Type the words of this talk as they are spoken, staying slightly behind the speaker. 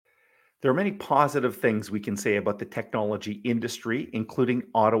There are many positive things we can say about the technology industry, including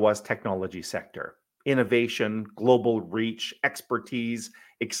Ottawa's technology sector. Innovation, global reach, expertise,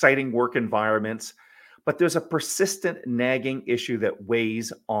 exciting work environments. But there's a persistent nagging issue that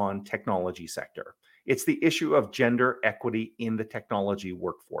weighs on technology sector. It's the issue of gender equity in the technology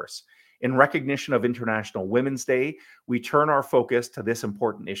workforce. In recognition of International Women's Day, we turn our focus to this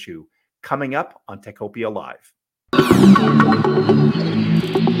important issue coming up on Techopia Live.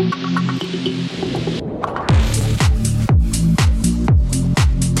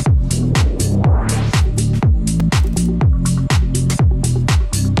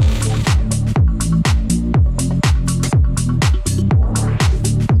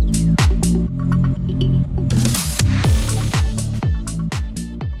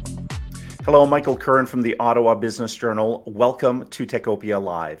 Hello, Michael Curran from the Ottawa Business Journal. Welcome to Techopia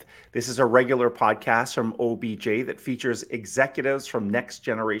Live. This is a regular podcast from OBJ that features executives from next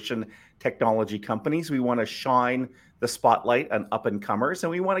generation technology companies. We want to shine the spotlight on up and comers,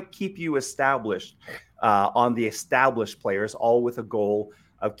 and we want to keep you established on the established players, all with a goal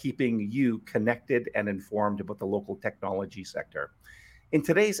of keeping you connected and informed about the local technology sector. In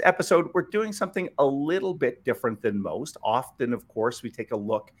today's episode, we're doing something a little bit different than most. Often, of course, we take a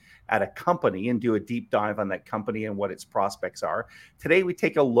look at a company and do a deep dive on that company and what its prospects are. Today, we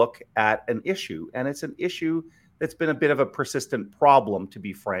take a look at an issue, and it's an issue that's been a bit of a persistent problem, to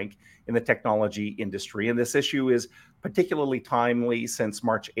be frank, in the technology industry. And this issue is particularly timely since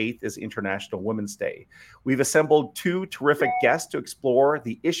March 8th is International Women's Day. We've assembled two terrific guests to explore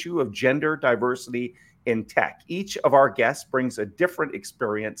the issue of gender diversity in tech. Each of our guests brings a different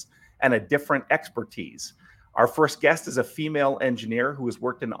experience and a different expertise. Our first guest is a female engineer who has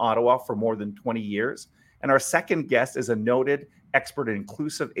worked in Ottawa for more than 20 years. And our second guest is a noted expert in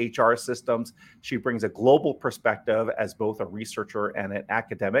inclusive HR systems. She brings a global perspective as both a researcher and an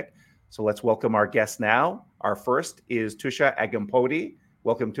academic. So let's welcome our guests now. Our first is Tusha Agampodi.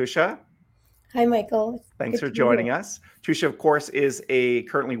 Welcome, Tusha. Hi, Michael. Thanks for joining us. Tusha, of course, is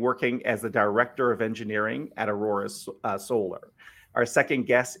currently working as the Director of Engineering at Aurora Solar. Our second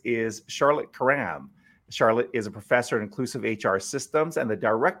guest is Charlotte Karam. Charlotte is a professor in inclusive HR systems and the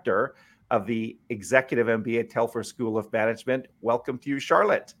director of the Executive MBA at Telfer School of Management. Welcome to you,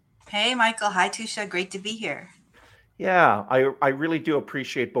 Charlotte. Hey, Michael. Hi, Tusha. Great to be here. Yeah, I really do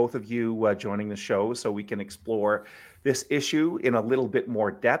appreciate both of you joining the show so we can explore this issue in a little bit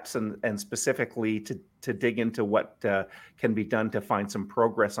more depth and specifically to dig into what can be done to find some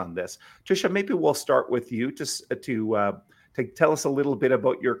progress on this. Tusha, maybe we'll start with you to tell us a little bit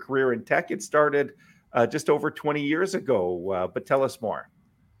about your career in tech. It started just over 20 years ago, but tell us more.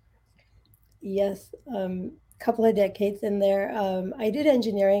 Yes, couple of decades in there. I did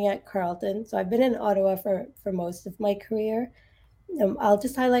engineering at Carleton, so I've been in Ottawa for most of my career. I'll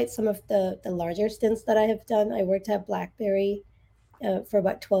just highlight some of the larger stints that I have done. I worked at BlackBerry for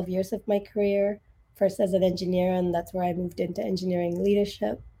about 12 years of my career, first as an engineer, and that's where I moved into engineering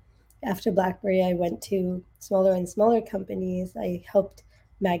leadership. After BlackBerry, I went to smaller and smaller companies. I helped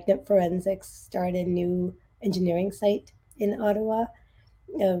Magnet Forensics start a new engineering site in Ottawa,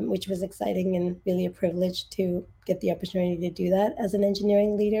 which was exciting and really a privilege to get the opportunity to do that as an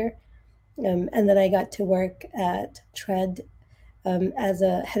engineering leader. And then I got to work at Tread as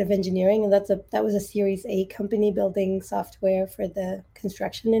a head of engineering, and that was a Series A company building software for the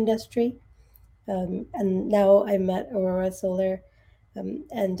construction industry. And now I'm at Aurora Solar,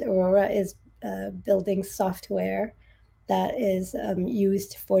 and Aurora is building software that is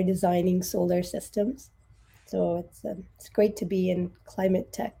used for designing solar systems. So it's great to be in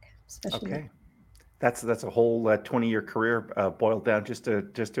climate tech, especially. Okay. That's a whole 20-year career boiled down just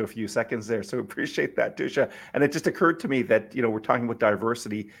to a few seconds there. So appreciate that, Tusha. And it just occurred to me that we're talking about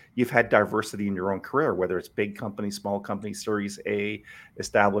diversity. You've had diversity in your own career, whether it's big companies, small companies, Series A,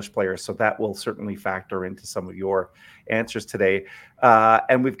 established players. So that will certainly factor into some of your answers today.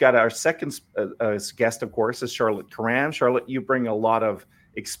 And we've got our second guest, of course, is Charlotte Karam. Charlotte, you bring a lot of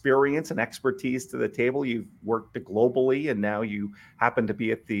experience and expertise to the table. You've worked globally, and now you happen to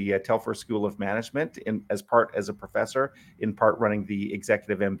be at the Telfer School of Management as a professor, in part running the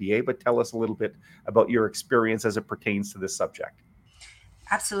Executive MBA. But tell us a little bit about your experience as it pertains to this subject.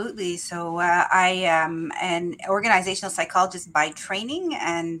 Absolutely. So I am an organizational psychologist by training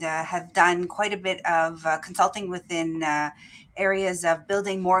and have done quite a bit of consulting within areas of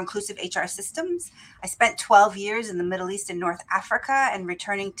building more inclusive HR systems. I spent 12 years in the Middle East and North Africa and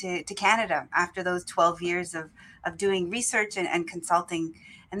returning to Canada after those 12 years of doing research and consulting.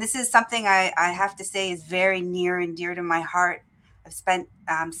 And this is something I have to say is very near and dear to my heart. I've spent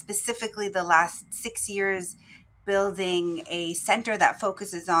specifically the last 6 years building a center that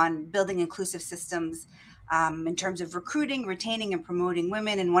focuses on building inclusive systems in terms of recruiting, retaining, and promoting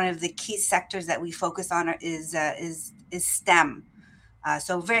women. And one of the key sectors that we focus on is STEM.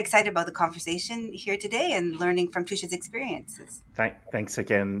 So very excited about the conversation here today and learning from Tusha's experiences. Thanks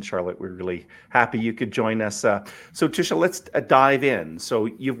again, Charlotte. We're really happy you could join us. So, Tusha, let's dive in. So,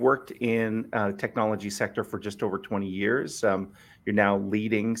 you've worked in technology sector for just over 20 years. You're now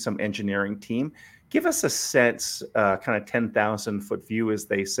leading some engineering team. Give us a sense, kind of 10,000 foot view, as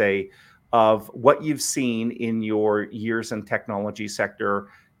they say, of what you've seen in your years in technology sector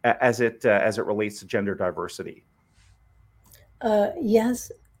as it relates to gender diversity.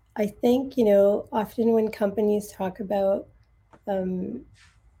 Yes, I think, often when companies talk about um,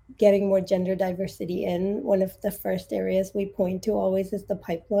 getting more gender diversity in, one of the first areas we point to always is the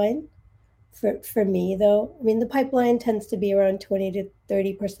pipeline. For me, though, I mean, the pipeline tends to be around 20 to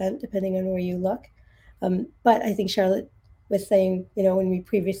 30%, depending on where you look. But I think Charlotte was saying, when we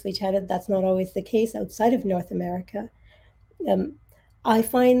previously chatted, that's not always the case outside of North America. Um, I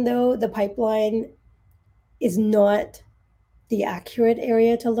find, though, the pipeline is not the accurate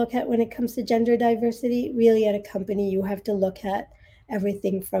area to look at when it comes to gender diversity. Really, at a company, you have to look at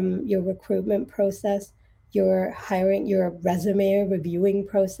everything from your recruitment process, your hiring, your resume reviewing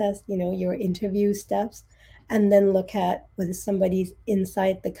process, your interview steps, and then look at whether somebody's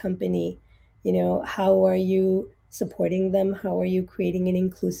inside the company. How are you supporting them? How are you creating an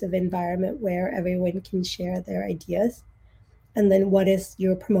inclusive environment where everyone can share their ideas? And then what is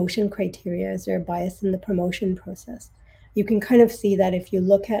your promotion criteria? Is there a bias in the promotion process? You can kind of see that if you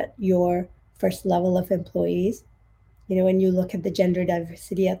look at your first level of employees, and you look at the gender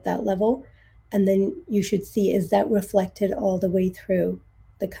diversity at that level, and then you should see, is that reflected all the way through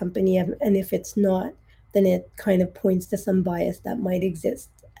the company? And if it's not, then it kind of points to some bias that might exist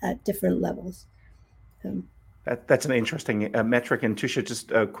at different levels. That's an interesting metric. And Tusha,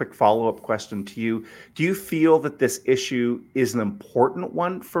 just a quick follow-up question to you. Do you feel that this issue is an important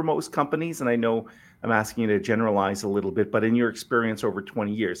one for most companies? And I know I'm asking you to generalize a little bit, but in your experience over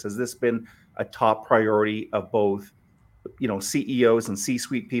 20 years, has this been a top priority of both, CEOs and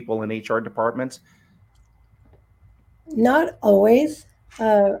C-suite people in HR departments? Not always.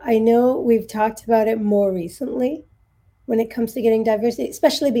 I know we've talked about it more recently when it comes to getting diversity,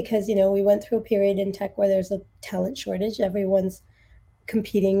 especially because, we went through a period in tech where there's a talent shortage. Everyone's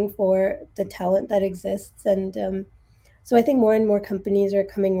competing for the talent that exists. And so I think more and more companies are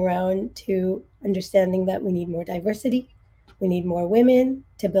coming around to understanding that we need more diversity. We need more women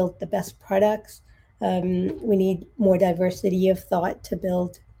to build the best products. We need more diversity of thought to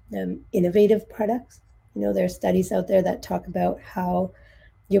build innovative products. There are studies out there that talk about how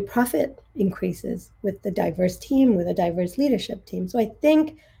your profit increases with the diverse team, with a diverse leadership team. So I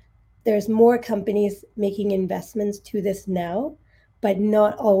think there's more companies making investments to this now, but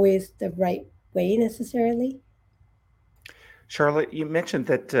not always the right way necessarily. Charlotte, you mentioned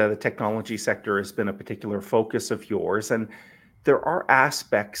that the technology sector has been a particular focus of yours, and there are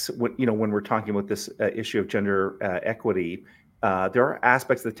aspects when we're talking about this issue of gender equity. There are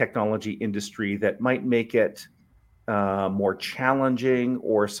aspects of the technology industry that might make it more challenging,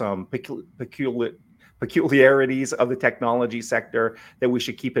 or some peculiarities of the technology sector that we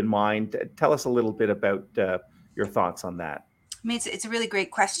should keep in mind. Tell us a little bit about your thoughts on that. I mean, it's a really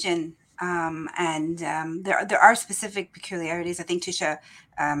great question. And there are specific peculiarities. I think, Tusha,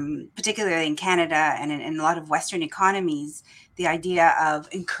 particularly in Canada and in a lot of Western economies, the idea of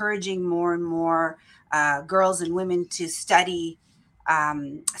encouraging more and more girls and women to study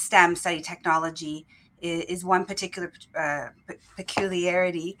STEM, study technology, is one particular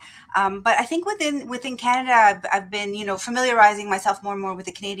peculiarity. But I think within Canada, I've been familiarizing myself more and more with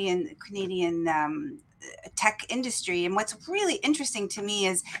the Canadian tech industry. And what's really interesting to me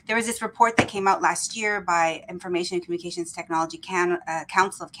is there was this report that came out last year by Information and Communications Technology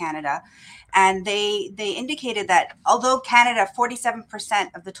Council of Canada, and they indicated that although Canada,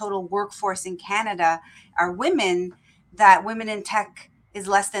 47% of the total workforce in Canada are women, that women in tech is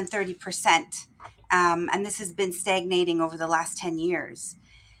less than 30%. And this has been stagnating over the last 10 years.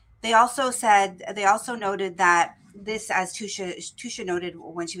 They also noted that this, as Tusha noted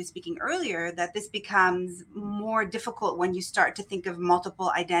when she was speaking earlier, that this becomes more difficult when you start to think of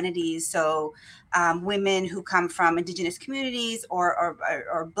multiple identities. So women who come from Indigenous communities, or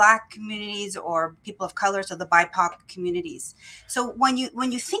Black communities, or people of color, so the BIPOC communities. So when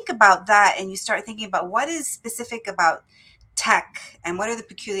you think about that, and you start thinking about what is specific about tech and what are the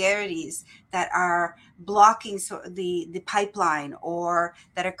peculiarities that are blocking the pipeline, or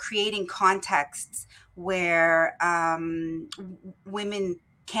that are creating contexts where women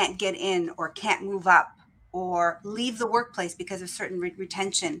can't get in or can't move up or leave the workplace because of certain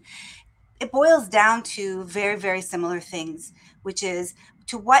retention. It boils down to very, very similar things, which is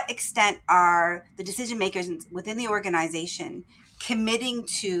to what extent are the decision makers within the organization committing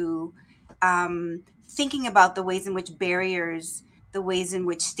to thinking about the ways in which barriers, the ways in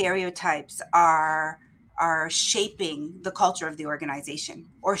which stereotypes are shaping the culture of the organization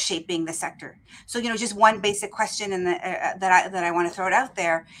or shaping the sector. So, just one basic question that I want to throw it out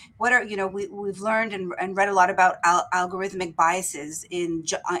there. What are, we've learned and read a lot about algorithmic biases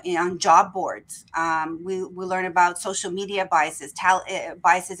on job boards. We learn about social media biases,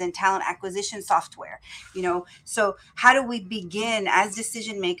 biases in talent acquisition software. So how do we begin as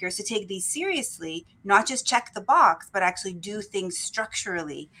decision makers to take these seriously, not just check the box, but actually do things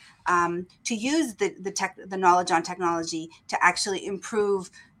structurally, to use the knowledge on technology to actually improve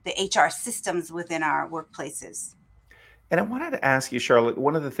the HR systems within our workplaces? And I wanted to ask you, Charlotte,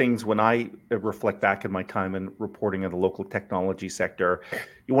 one of the things when I reflect back in my time in reporting on the local technology sector,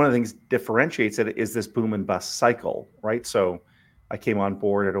 one of the things differentiates it is this boom and bust cycle, right? So I came on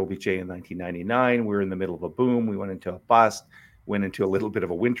board at OBJ in 1999. We were in the middle of a boom. We went into a bust, went into a little bit of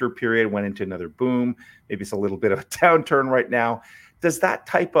a winter period, went into another boom. Maybe it's a little bit of a downturn right now. Does that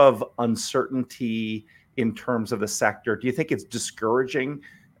type of uncertainty in terms of the sector, do you think it's discouraging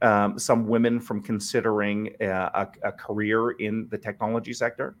some women from considering a career in the technology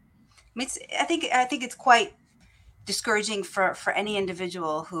sector? I think it's quite discouraging for any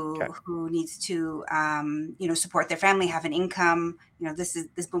individual Okay. who needs to support their family, have an income. This is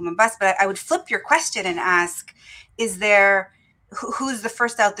this boom and bust. But I would flip your question and ask: is there who's the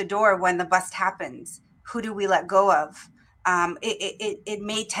first out the door when the bust happens? Who do we let go of? It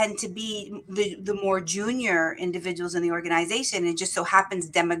may tend to be the more junior individuals in the organization. It just so happens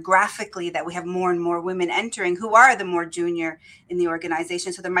demographically that we have more and more women entering who are the more junior in the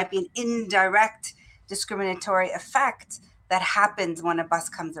organization. So there might be an indirect discriminatory effect that happens when a bus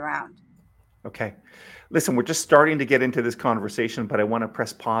comes around. Okay. Listen, we're just starting to get into this conversation, but I want to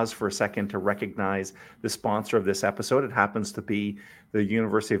press pause for a second to recognize the sponsor of this episode. It happens to be the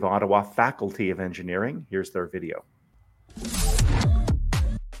University of Ottawa Faculty of Engineering. Here's their video.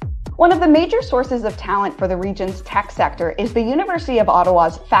 One of the major sources of talent for the region's tech sector is the University of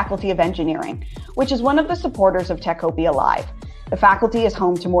Ottawa's Faculty of Engineering, which is one of the supporters of Techopia Live. The faculty is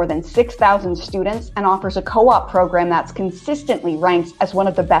home to more than 6,000 students and offers a co-op program that's consistently ranked as one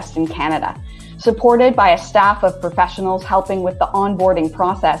of the best in Canada. Supported by a staff of professionals helping with the onboarding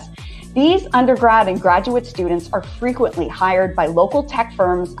process, these undergrad and graduate students are frequently hired by local tech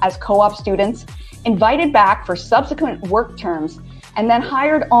firms as co-op students, invited back for subsequent work terms, and then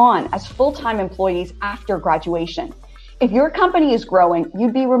hired on as full-time employees after graduation. If your company is growing,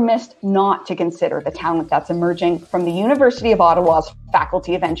 you'd be remiss not to consider the talent that's emerging from the University of Ottawa's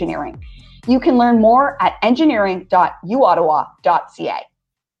Faculty of Engineering. You can learn more at engineering.uottawa.ca.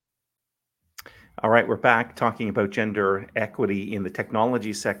 All right, we're back talking about gender equity in the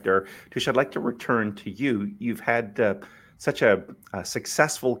technology sector. Tish, I'd like to return to you. You've had such a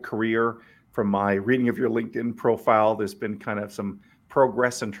successful career. From my reading of your LinkedIn profile, there's been kind of some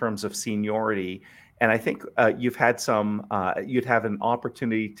progress in terms of seniority. And I think you'd have an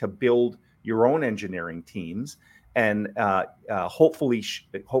opportunity to build your own engineering teams and hopefully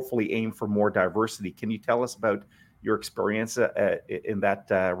aim for more diversity. Can you tell us about your experience in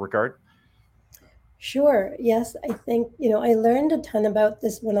that regard? Sure. Yes, I think, I learned a ton about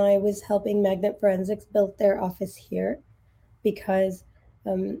this when I was helping Magnet Forensics build their office here, because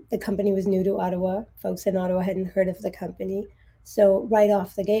the company was new to Ottawa. Folks in Ottawa hadn't heard of the company. So right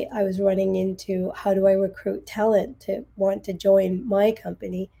off the gate, I was running into how do I recruit talent to want to join my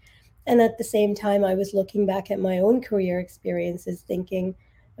company? And at the same time, I was looking back at my own career experiences, thinking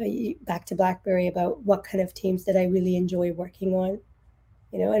back to BlackBerry about what kind of teams did I really enjoy working on,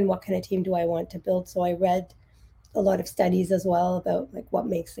 and what kind of team do I want to build? So I read a lot of studies as well about like what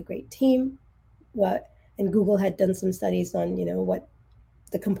makes a great team, and Google had done some studies on, what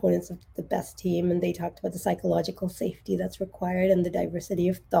the components of the best team, and they talked about the psychological safety that's required and the diversity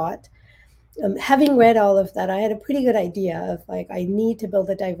of thought. Having read all of that, I had a pretty good idea of like, I need to build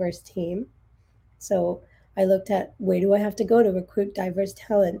a diverse team. So I looked at where do I have to go to recruit diverse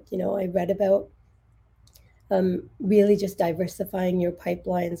talent? I read about really just diversifying your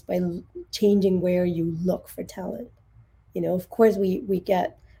pipelines by changing where you look for talent. Of course, we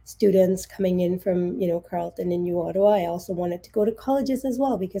get students coming in from, Carleton and U Ottawa. I also wanted to go to colleges as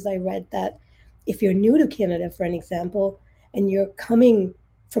well, because I read that if you're new to Canada, for an example, and you're coming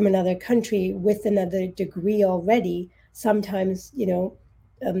from another country with another degree already, sometimes,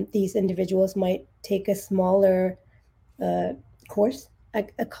 these individuals might take a smaller course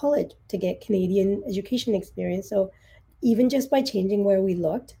a college to get Canadian education experience. So even just by changing where we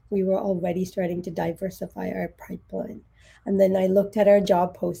looked, we were already starting to diversify our pipeline. And then I looked at our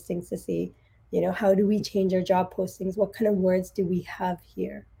job postings to see, how do we change our job postings? What kind of words do we have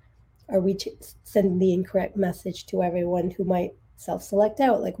here? Are we sending the incorrect message to everyone who might self-select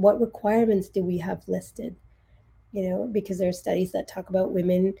out? Like, what requirements do we have listed? Because there are studies that talk about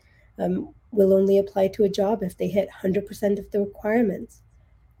women will only apply to a job if they hit 100% of the requirements.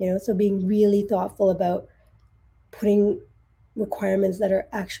 So being really thoughtful about putting requirements that are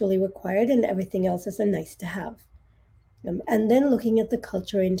actually required, and everything else is a nice to have. And then looking at the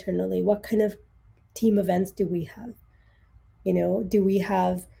culture internally, what kind of team events do we have? Do we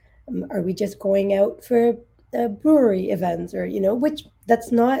have, are we just going out for brewery events, or, which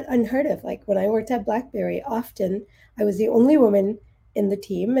that's not unheard of. Like when I worked at BlackBerry, often I was the only woman in the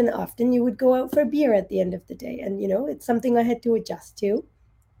team, and often you would go out for beer at the end of the day. And, it's something I had to adjust to.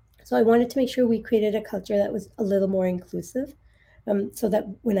 So I wanted to make sure we created a culture that was a little more inclusive, so that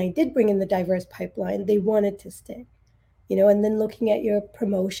when I did bring in the diverse pipeline, they wanted to stay. And then looking at your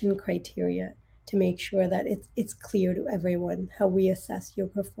promotion criteria to make sure that it's clear to everyone how we assess your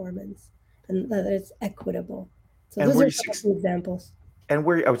performance and that it's equitable. So And those were are you some of the examples. And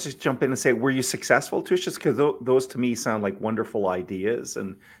I was just jump in and say, were you successful, Tushas? Because those to me sound like wonderful ideas,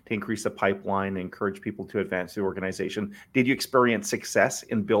 and to increase the pipeline, encourage people to advance the organization. Did you experience success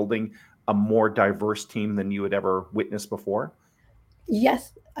in building a more diverse team than you had ever witnessed before?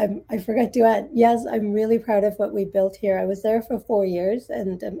 Yes, I forgot to add. Yes, I'm really proud of what we built here. I was there for 4 years,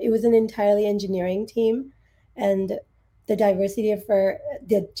 and it was an entirely engineering team. And the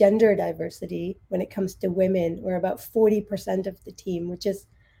gender diversity when it comes to women, were about 40% of the team, which is,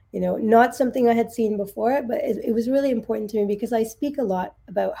 not something I had seen before, but it was really important to me because I speak a lot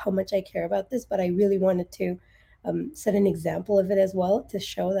about how much I care about this, but I really wanted to set an example of it as well, to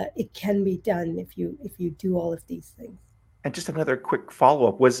show that it can be done if you do all of these things. And just another quick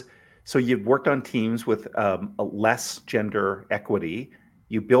follow-up was, so you've worked on teams with a less gender equity.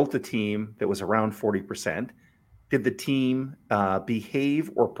 You built a team that was around 40%. Did the team behave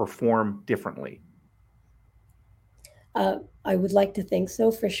or perform differently? I would like to think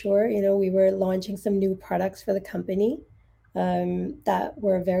so, for sure. We were launching some new products for the company that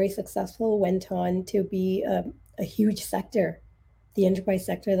were very successful, went on to be a huge sector, the enterprise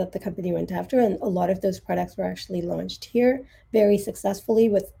sector that the company went after. And a lot of those products were actually launched here very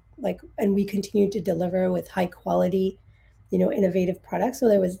successfully and we continued to deliver with high quality, innovative products. So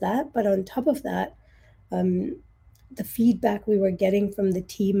there was that. But on top of that, um, the feedback we were getting from the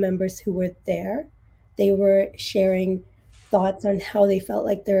team members who were there, they were sharing thoughts on how they felt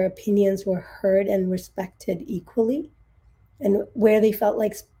like their opinions were heard and respected equally, and where they felt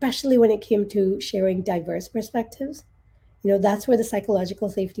like, especially when it came to sharing diverse perspectives, that's where the psychological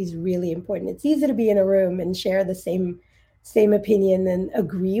safety is really important. It's easy to be in a room and share the same opinion and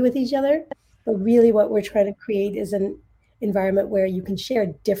agree with each other, but really what we're trying to create is an environment where you can share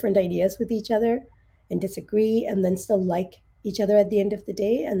different ideas with each other and disagree, and then still like each other at the end of the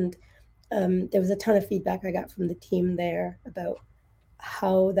day. And there was a ton of feedback I got from the team there about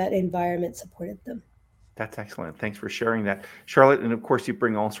how that environment supported them. That's excellent. Thanks for sharing that, Charlotte. And of course, you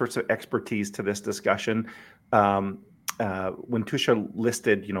bring all sorts of expertise to this discussion. When Tusha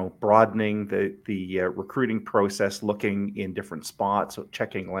listed, broadening the recruiting process, looking in different spots, so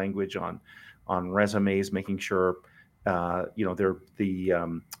checking language on resumes, making sure they're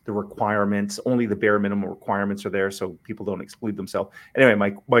the requirements, only the bare minimum requirements are there, so people don't exclude themselves. Anyway,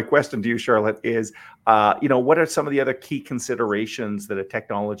 my question to you, Charlotte, is, what are some of the other key considerations that a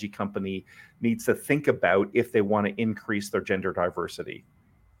technology company needs to think about if they want to increase their gender diversity?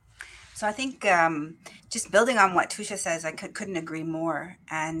 So I think just building on what Tusha says, I couldn't agree more.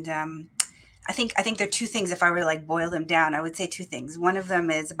 And I think there are two things. If I were to boil them down, I would say two things. One of them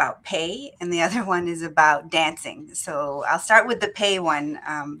is about pay, and the other one is about dancing. So I'll start with the pay one.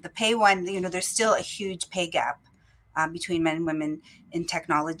 The pay one, there's still a huge pay gap between men and women in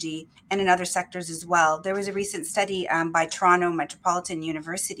technology and in other sectors as well. There was a recent study by Toronto Metropolitan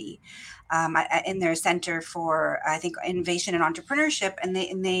University in their Center for, I think, Innovation and Entrepreneurship, and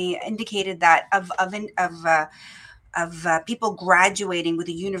they indicated that of people graduating with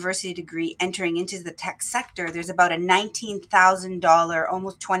a university degree entering into the tech sector, there's about a $19,000,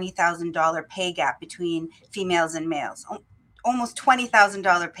 almost $20,000 pay gap between females and males. almost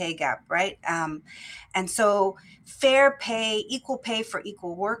 $20,000 pay gap, right? And so fair pay, equal pay for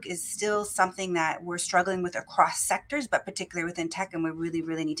equal work is still something that we're struggling with across sectors, but particularly within tech, and we really,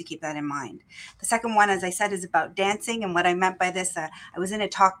 really need to keep that in mind. The second one, as I said, is about dancing, and what I meant by this, I was in a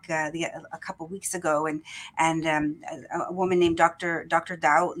talk a couple weeks ago, and a woman named Dr.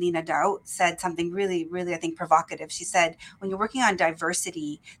 Dow, Lena Dow, said something really, really, I think, provocative. She said, when you're working on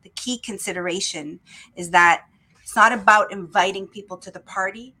diversity, the key consideration is that it's not about inviting people to the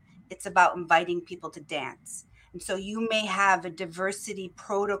party, it's about inviting people to dance. And so you may have a diversity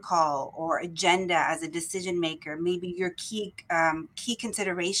protocol or agenda as a decision maker. Maybe your key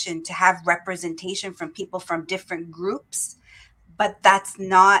consideration to have representation from people from different groups, but that's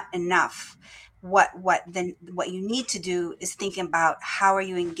not enough. What you need to do is think about how are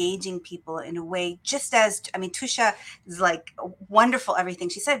you engaging people in a way, just as, I mean, Tusha is like wonderful everything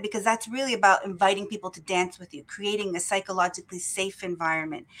she said, because that's really about inviting people to dance with you, creating a psychologically safe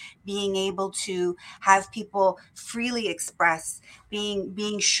environment, being able to have people freely express,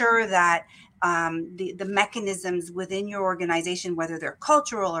 being sure that the mechanisms within your organization, whether they're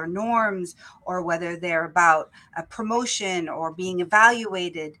cultural or norms, or whether they're about a promotion or being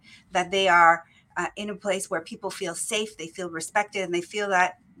evaluated, that they are in a place where people feel safe, they feel respected, and they feel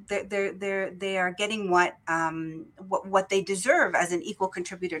that they are getting what they deserve as an equal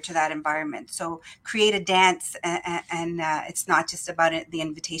contributor to that environment. So create a dance, and it's not just about the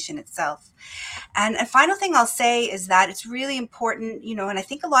invitation itself. And a final thing I'll say is that it's really important, you know, and I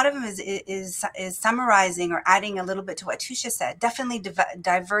think a lot of them is summarizing or adding a little bit to what Tusha said. Definitely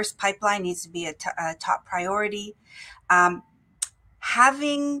diverse pipeline needs to be a top priority.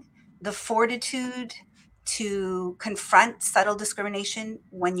 Having the fortitude to confront subtle discrimination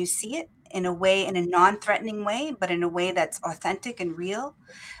when you see it, in a way, in a non-threatening way, but in a way that's authentic and real.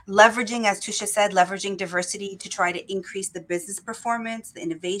 Leveraging, as Tusha said, leveraging diversity to try to increase the business performance, the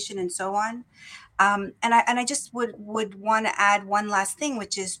innovation, and so on. And I just would want to add one last thing,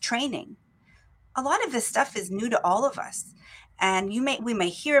 which is training. A lot of this stuff is new to all of us, and we may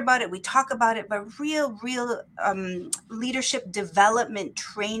hear about it, we talk about it, but real leadership development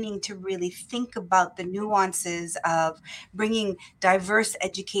training to really think about the nuances of bringing diverse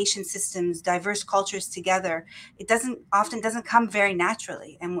education systems, diverse cultures together. It doesn't come very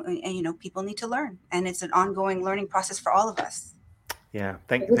naturally, and you know, people need to learn, and it's an ongoing learning process for all of us. Yeah,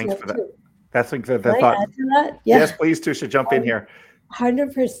 I would thanks love for that. to. That's like the Can I thought. add to that? Yes, Yeah. please, Tusha, jump in here.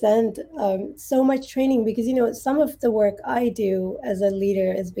 100%. So much training, because you know some of the work I do as a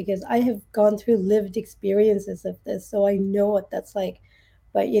leader is because I have gone through lived experiences of this, so I know what that's like.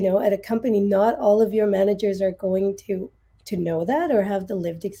 But you know, at a company, not all of your managers are going to know that or have the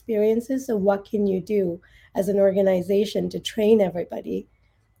lived experiences. So what can you do as an organization to train everybody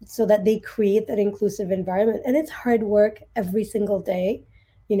so that they create that inclusive environment? And it's hard work every single day.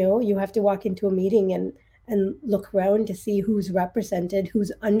 You know, you have to walk into a meeting and look around to see who's represented, who's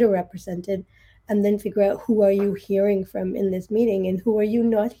underrepresented, and then figure out who are you hearing from in this meeting and who are you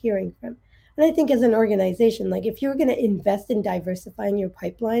not hearing from. And I think as an organization, like if you're going to invest in diversifying your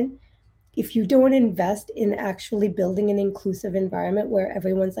pipeline, if you don't invest in actually building an inclusive environment where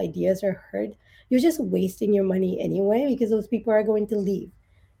everyone's ideas are heard, you're just wasting your money anyway, because those people are going to leave.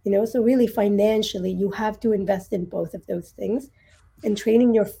 You know, so really financially, you have to invest in both of those things. And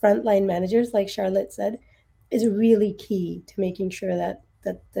training your frontline managers, like Charlotte said, is really key to making sure that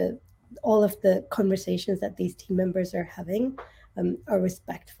the all of the conversations that these team members are having are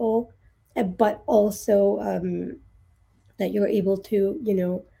respectful, but also that you're able to, you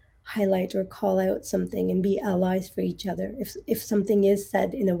know, highlight or call out something and be allies for each other. If something is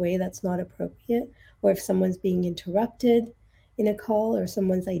said in a way that's not appropriate, or if someone's being interrupted in a call, or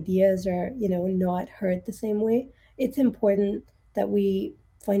someone's ideas are, you know, not heard the same way, it's important that we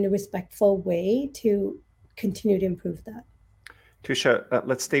find a respectful way to continue to improve that. Tusha,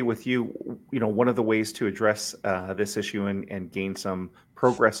 let's stay with you. You know, one of the ways to address this issue and gain some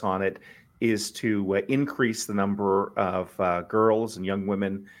progress on it is to increase the number of girls and young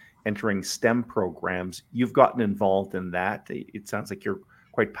women entering STEM programs. You've gotten involved in that. It sounds like you're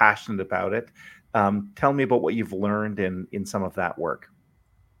quite passionate about it. Tell me about what you've learned in some of that work.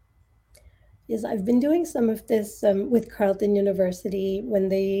 Yes, I've been doing some of this with Carleton University when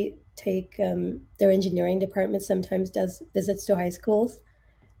they take their engineering department sometimes does visits to high schools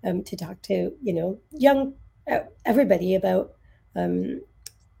to talk to, you know, young everybody about um,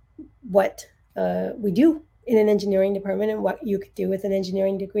 what we do in an engineering department and what you could do with an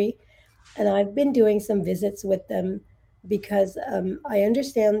engineering degree. And I've been doing some visits with them because I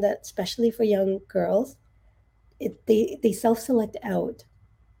understand that, especially for young girls, they self select out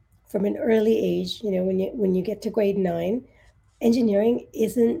from an early age. You know, when you get to grade 9, engineering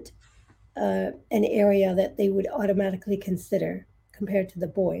isn't an area that they would automatically consider compared to the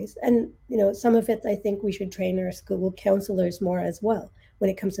boys. And some of it, I think we should train our school counselors more as well. When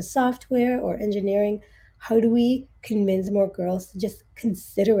it comes to software or engineering, how do we convince more girls to just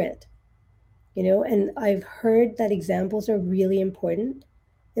consider it? And I've heard that examples are really important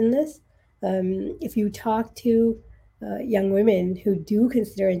in this. If you talk to young women who do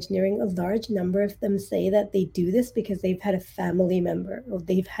consider engineering, a large number of them say that they do this because they've had a family member or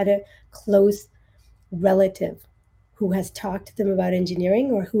they've had a close relative who has talked to them about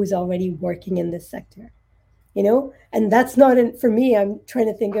engineering or who is already working in this sector. And that's not for me. I'm trying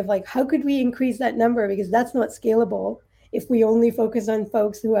to think of like, how could we increase that number, because that's not scalable if we only focus on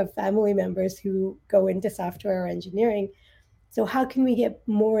folks who have family members who go into software or engineering. So how can we get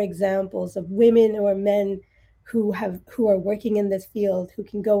more examples of women or men who are working in this field, who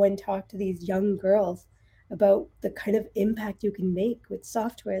can go and talk to these young girls about the kind of impact you can make with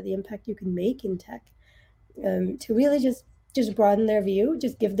software, the impact you can make in tech, to really just broaden their view,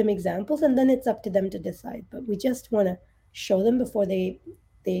 just give them examples, and then it's up to them to decide. But we just want to show them before they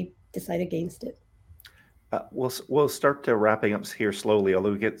decide against it. We'll start to wrapping up here slowly,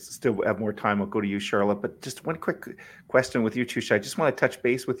 although we still have more time. We'll go to you, Charlotte. But just one quick question with you, Tusha. I just want to touch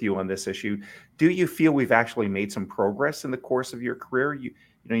base with you on this issue. Do you feel we've actually made some progress in the course of your career?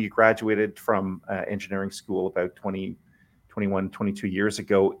 You graduated from engineering school about 22 years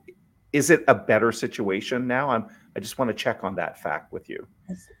ago. Is it a better situation now? I just want to check on that fact with you.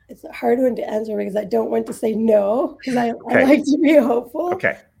 It's a hard one to answer because I don't want to say no, because I like to be hopeful.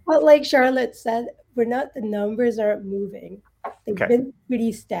 Okay. But like Charlotte said, the numbers aren't moving. They've been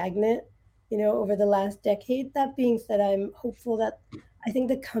pretty stagnant, over the last decade. That being said, I'm hopeful that I think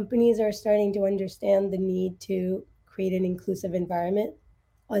the companies are starting to understand the need to create an inclusive environment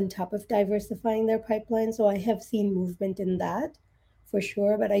on top of diversifying their pipeline. So I have seen movement in that for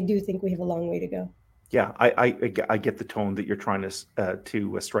sure, but I do think we have a long way to go. Yeah, I get the tone that you're trying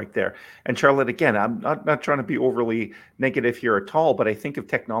to strike there. And Charlotte, again, I'm not trying to be overly negative here at all, but I think of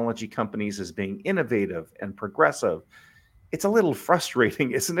technology companies as being innovative and progressive. It's a little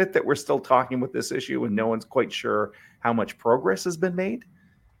frustrating, isn't it, that we're still talking about this issue and no one's quite sure how much progress has been made?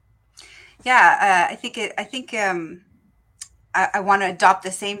 Yeah, I want to adopt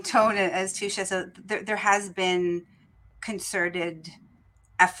the same tone as Tusha. So there has been concerted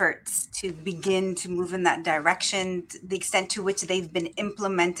efforts to begin to move in that direction. The extent to which they've been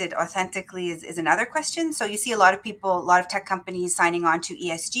implemented authentically is another question. So you see a lot of tech companies signing on to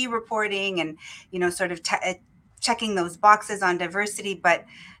ESG reporting and, sort of checking those boxes on diversity. But,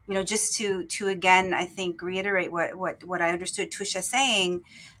 just to again, I think reiterate what I understood Tusha saying,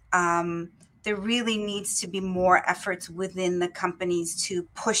 there really needs to be more efforts within the companies to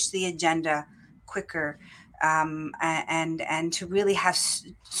push the agenda quicker. And to really have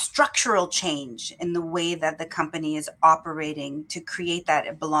structural change in the way that the company is operating to create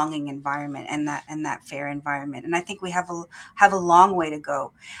that belonging environment and that fair environment. And I think we have a long way to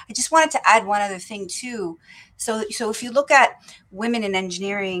go. I just wanted to add one other thing too. So if you look at women in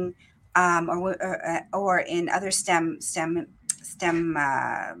engineering or in other STEM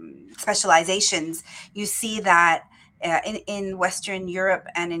specializations, you see that in Western Europe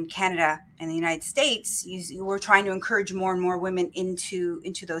and in Canada and the United States, we're trying to encourage more and more women into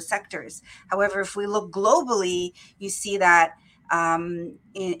those sectors. However, if we look globally, you see that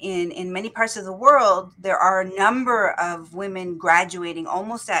in many parts of the world, there are a number of women graduating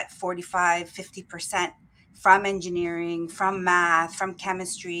almost at 45-50% from engineering, from math, from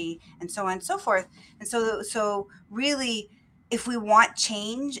chemistry, and so on and so forth. And so really, if we want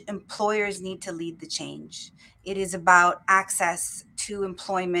change, employers need to lead the change. It is about access to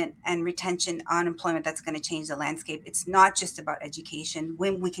employment and retention on employment that's going to change the landscape. It's not just about education.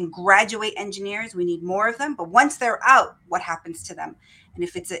 When we can graduate engineers, we need more of them. But once they're out, what happens to them? And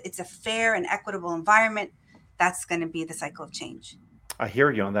if it's a fair and equitable environment, that's going to be the cycle of change. I hear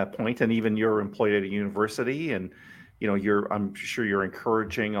you on that point. And even you're employed at a university, and I'm sure you're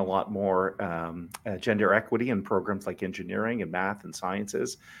encouraging a lot more gender equity in programs like engineering and math and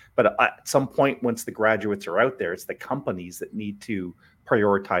sciences. But at some point, once the graduates are out there, it's the companies that need to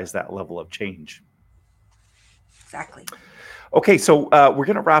prioritize that level of change. Exactly. Okay, so we're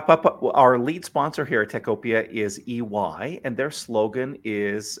going to wrap up. Our lead sponsor here at Techopia is EY, and their slogan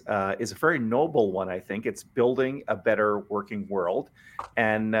is a very noble one, I think. It's building a better working world.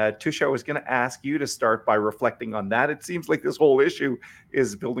 And Tusha, I was going to ask you to start by reflecting on that. It seems like this whole issue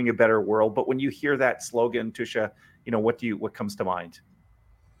is building a better world. But when you hear that slogan, Tusha, what comes to mind?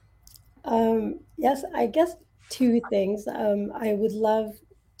 Yes, I guess two things. I would love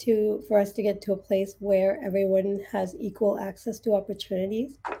for us to get to a place where everyone has equal access to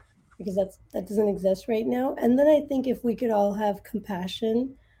opportunities, because that doesn't exist right now. And then I think if we could all have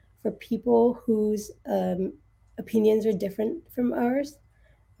compassion for people whose opinions are different from ours,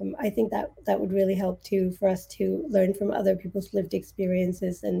 I think that would really help too, for us to learn from other people's lived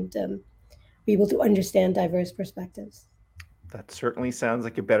experiences and be able to understand diverse perspectives. That certainly sounds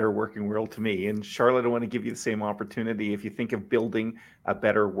like a better working world to me. And Charlotte, I want to give you the same opportunity. If you think of building a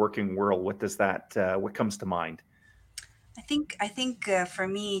better working world, what comes to mind? I think for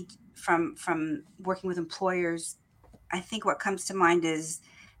me, from working with employers, I think what comes to mind is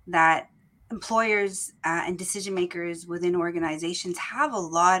that employers and decision makers within organizations have a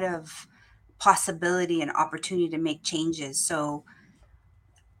lot of possibility and opportunity to make changes. So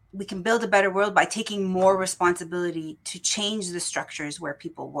we can build a better world by taking more responsibility to change the structures where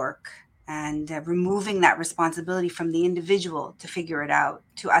people work, and removing that responsibility from the individual to figure it out,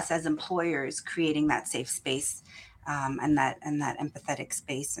 to us as employers creating that safe space, and that empathetic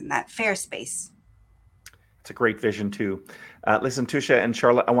space and that fair space. It's a great vision too. Listen, Tusha and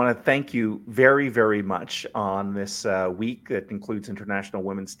Charlotte, I want to thank you very, very much on this week that includes International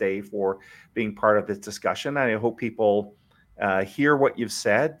Women's Day for being part of this discussion. I hope people hear what you've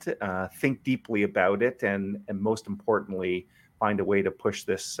said, think deeply about it, and most importantly, find a way to push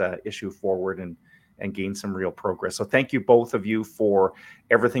this issue forward and gain some real progress. So thank you, both of you, for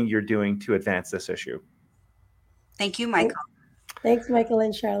everything you're doing to advance this issue. Thank you, Michael. Thanks, Michael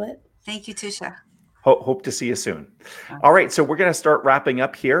and Charlotte. Thank you, Tusha. Hope to see you soon. All right, so we're going to start wrapping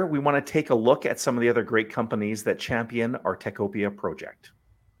up here. We want to take a look at some of the other great companies that champion our Techopia project.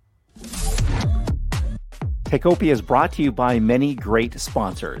 Techopia is brought to you by many great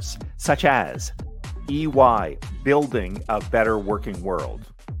sponsors, such as EY, building a better working world;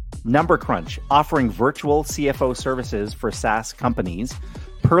 Number Crunch, offering virtual CFO services for SaaS companies;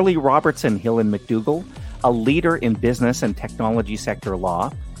 Perley Robertson Hill and McDougall, a leader in business and technology sector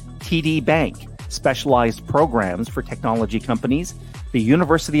law; TD Bank, specialized programs for technology companies; the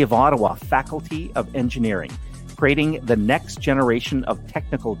University of Ottawa Faculty of Engineering, creating the next generation of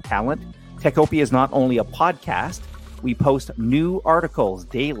technical talent. Techopia is not only a podcast, we post new articles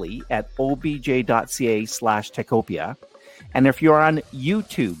daily at obj.ca/Techopia. And if you're on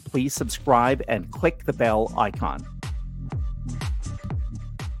YouTube, please subscribe and click the bell icon.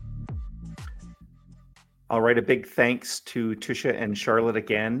 All right, a big thanks to Tusha and Charlotte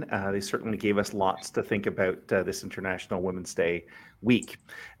again. They certainly gave us lots to think about this International Women's Day week.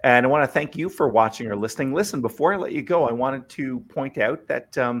 And I want to thank you for watching or listening. Listen, before I let you go, I wanted to point out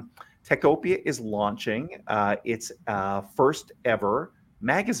that Techopia is launching its first ever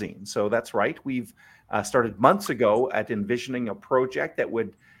magazine. So that's right. We've started months ago at envisioning a project that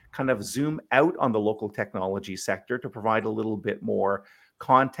would kind of zoom out on the local technology sector to provide a little bit more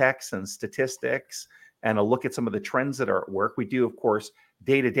context and statistics and a look at some of the trends that are at work. We do, of course,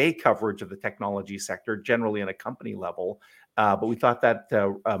 day-to-day coverage of the technology sector, generally on a company level, but we thought that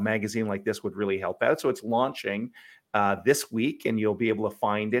a magazine like this would really help out. So it's launching this week, and you'll be able to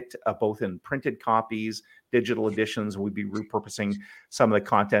find it both in printed copies, digital editions. We'll be repurposing some of the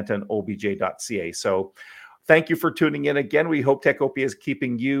content on obj.ca. So thank you for tuning in again. We hope Techopia is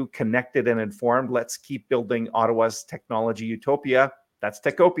keeping you connected and informed. Let's keep building Ottawa's technology utopia. That's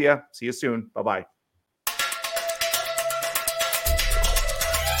Techopia. See you soon. Bye-bye.